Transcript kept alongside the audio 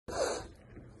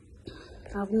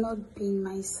I've not been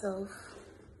myself,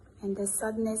 and the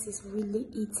sadness is really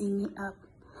eating me up.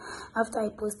 After I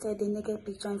posted the naked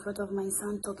picture in front of my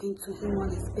son talking to him on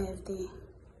his birthday,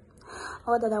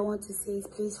 all that I want to say is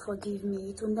please forgive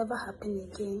me. It will never happen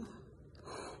again.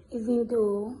 Even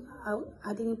though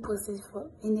I didn't post it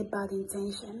for any bad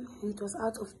intention, and it was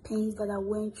out of pains that I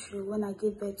went through when I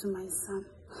gave birth to my son.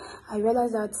 I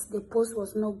realized that the post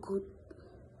was not good,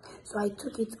 so I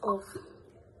took it off.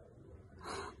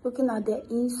 Looking at the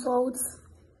insults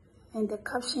and the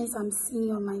captions I'm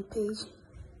seeing on my page,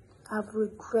 I've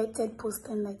regretted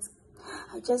posting it.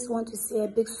 I just want to say a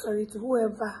big sorry to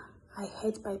whoever I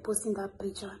hurt by posting that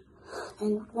picture,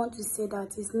 and want to say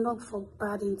that it's not for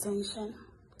bad intention.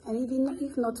 And even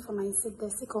if not for my sake, the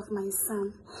sake of my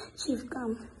son. Chief,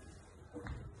 come.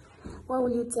 What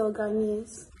will you tell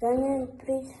Ghanaians? Ghanaians,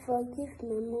 please forgive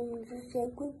my mom. She's a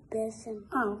good person.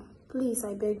 Oh, please,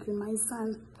 I beg you, my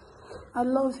son. I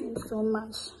love him so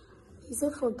much. He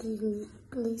said, forgive me,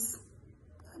 please.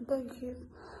 I beg you,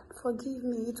 forgive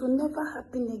me. It will never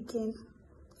happen again.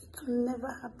 It will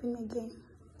never happen again.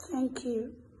 Thank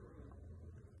you.